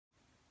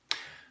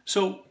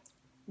So,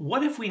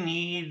 what if we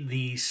need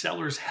the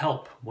seller's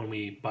help when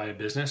we buy a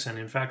business? And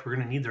in fact, we're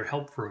going to need their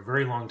help for a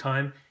very long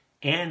time,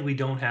 and we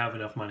don't have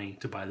enough money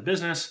to buy the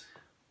business.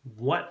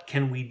 What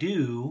can we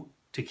do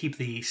to keep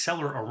the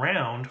seller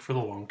around for the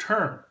long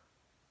term?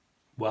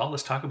 Well,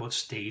 let's talk about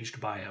staged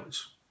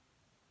buyouts.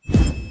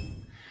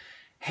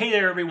 Hey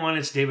there, everyone.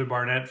 It's David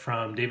Barnett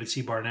from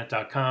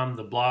davidcbarnett.com,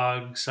 the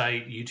blog,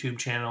 site, YouTube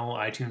channel,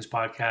 iTunes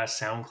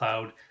podcast,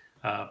 SoundCloud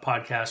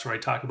podcast, where I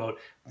talk about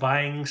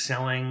buying,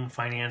 selling,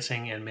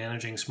 financing, and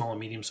managing small and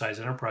medium-sized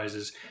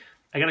enterprises.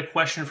 I got a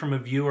question from a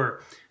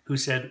viewer who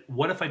said,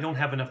 what if I don't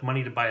have enough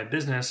money to buy a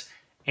business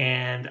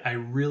and I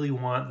really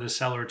want the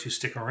seller to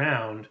stick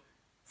around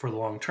for the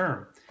long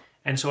term?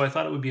 And so I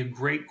thought it would be a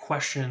great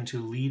question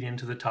to lead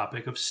into the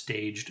topic of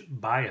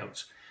staged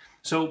buyouts.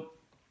 So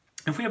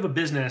if we have a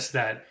business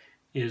that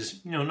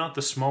is, not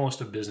the smallest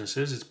of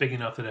businesses, it's big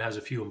enough that it has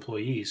a few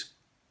employees,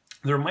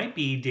 there might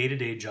be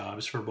day-to-day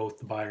jobs for both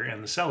the buyer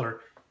and the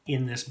seller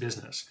in this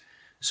business.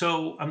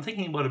 So I'm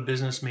thinking about a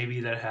business maybe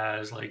that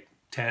has like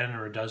 10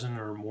 or a dozen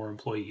or more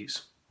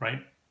employees, right?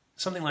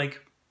 Something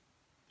like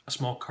a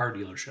small car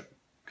dealership,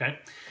 okay?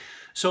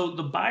 So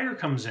the buyer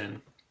comes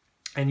in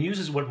and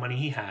uses what money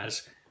he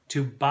has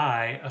to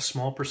buy a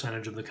small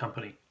percentage of the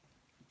company.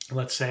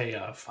 Let's say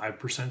a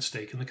 5%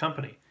 stake in the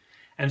company.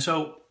 And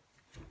so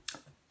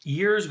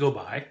years go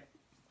by,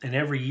 and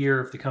every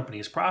year if the company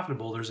is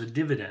profitable, there's a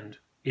dividend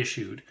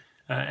issued.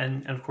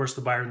 And of course,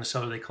 the buyer and the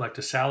seller, they collect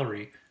a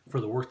salary for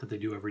the work that they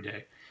do every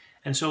day.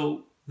 And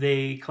so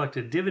they collect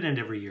a dividend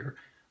every year,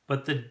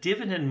 but the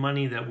dividend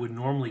money that would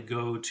normally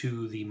go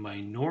to the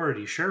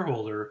minority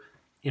shareholder,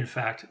 in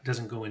fact,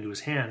 doesn't go into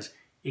his hands.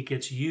 It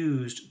gets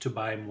used to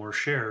buy more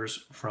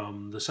shares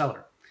from the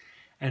seller.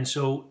 And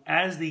so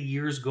as the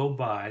years go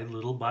by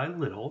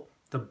little,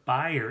 the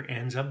buyer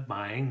ends up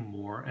buying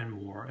more and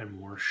more and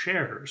more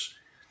shares.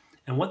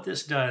 And what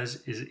this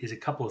does is a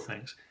couple of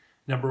things.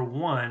 Number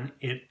one,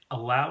 it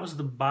allows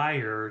the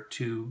buyer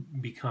to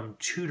become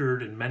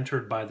tutored and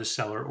mentored by the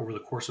seller over the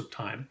course of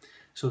time,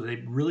 so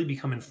they really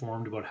become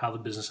informed about how the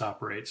business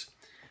operates.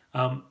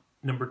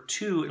 Number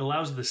two, it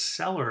allows the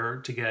seller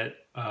to get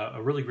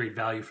a really great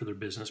value for their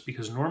business,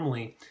 because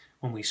normally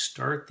when we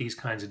start these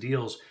kinds of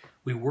deals,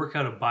 we work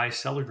out a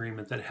buy-sell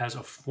agreement that has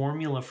a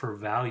formula for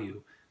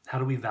value. How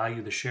do we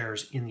value the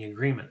shares in the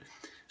agreement?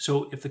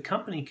 So if the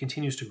company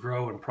continues to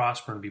grow and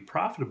prosper and be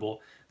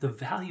profitable, the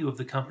value of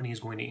the company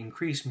is going to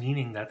increase,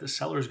 meaning that the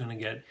seller is going to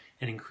get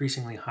an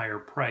increasingly higher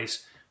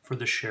price for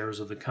the shares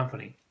of the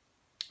company.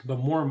 But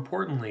more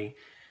importantly,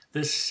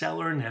 the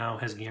seller now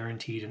has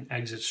guaranteed an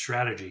exit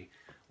strategy,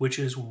 which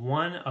is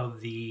one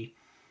of the,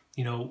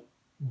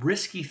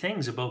 risky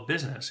things about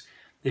business.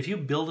 If you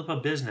build up a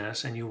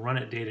business and you run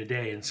it day to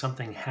day and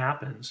something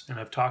happens, and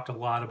I've talked a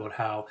lot about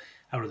how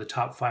out of the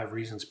top 5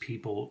 reasons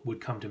people would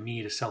come to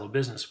me to sell a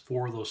business,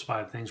 4 of those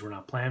 5 things were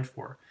not planned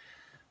for.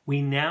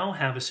 We now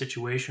have a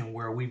situation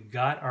where we've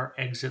got our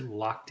exit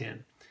locked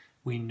in.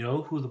 We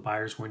know who the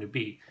buyer is going to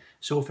be.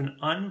 So if an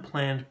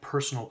unplanned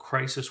personal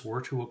crisis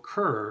were to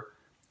occur,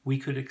 we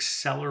could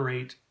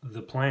accelerate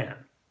the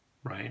plan,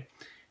 right?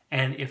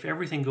 And if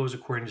everything goes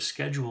according to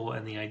schedule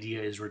and the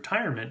idea is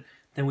retirement,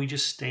 then we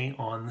just stay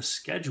on the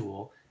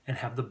schedule and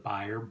have the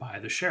buyer buy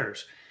the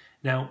shares.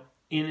 Now,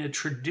 in a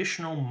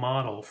traditional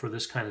model for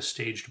this kind of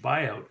staged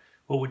buyout,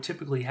 what would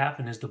typically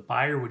happen is the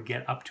buyer would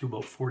get up to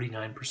about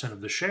 49%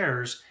 of the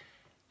shares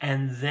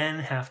and then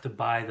have to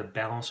buy the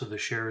balance of the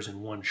shares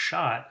in one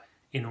shot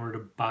in order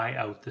to buy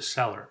out the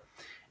seller.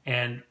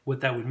 And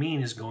what that would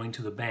mean is going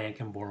to the bank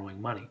and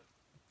borrowing money.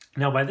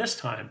 Now, by this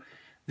time,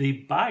 the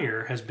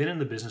buyer has been in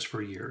the business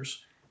for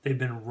years. They've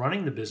been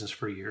running the business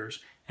for years.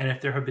 And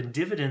if there have been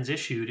dividends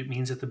issued, it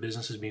means that the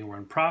business is being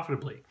run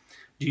profitably.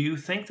 Do you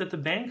think that the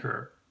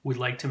banker would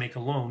like to make a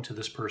loan to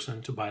this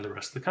person to buy the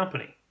rest of the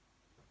company?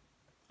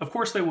 Of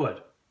course they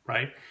would,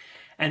 right?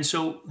 And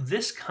so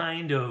this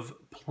kind of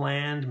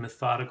planned,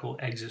 methodical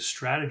exit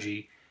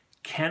strategy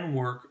can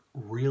work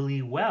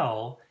really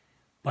well,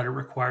 but it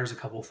requires a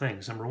couple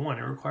things. Number one,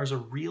 it requires a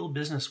real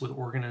business with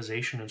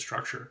organization and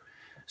structure,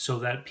 so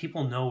that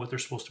people know what they're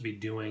supposed to be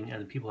doing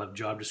and people have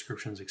job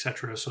descriptions,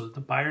 etc., so that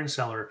the buyer and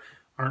seller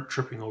aren't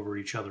tripping over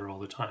each other all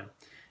the time.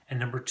 And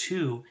number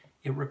two,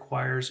 it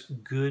requires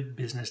good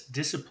business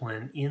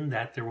discipline in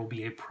that there will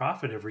be a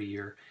profit every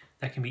year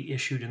that can be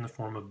issued in the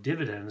form of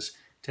dividends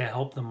to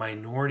help the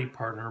minority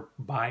partner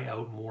buy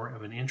out more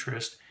of an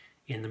interest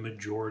in the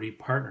majority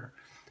partner.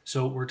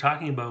 So we're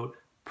talking about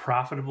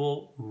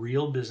profitable,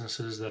 real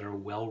businesses that are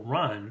well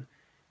run,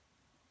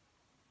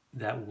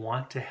 that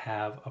want to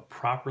have a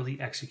properly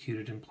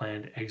executed and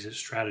planned exit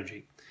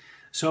strategy.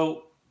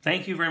 So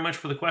thank you very much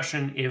for the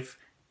question. If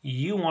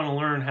you want to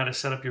learn how to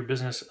set up your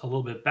business a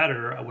little bit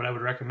better, what I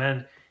would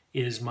recommend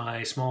is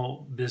my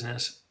small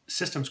business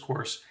systems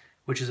course,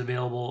 which is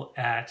available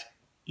at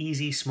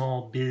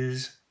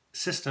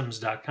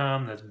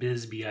easysmallbizsystems.com. That's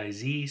biz,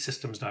 B-I-Z,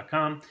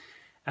 systems.com.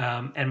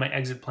 And my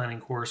exit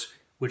planning course,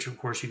 which of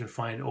course you can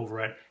find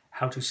over at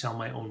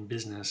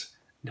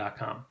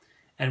howtosellmyownbusiness.com.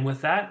 And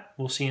with that,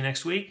 we'll see you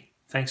next week.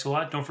 Thanks a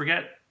lot. Don't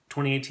forget,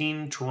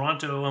 2018,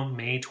 Toronto,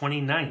 May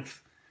 29th.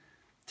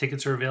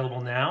 Tickets are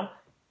available now.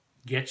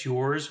 Get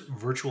yours.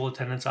 Virtual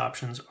attendance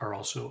options are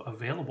also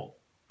available.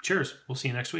 Cheers. We'll see you next week.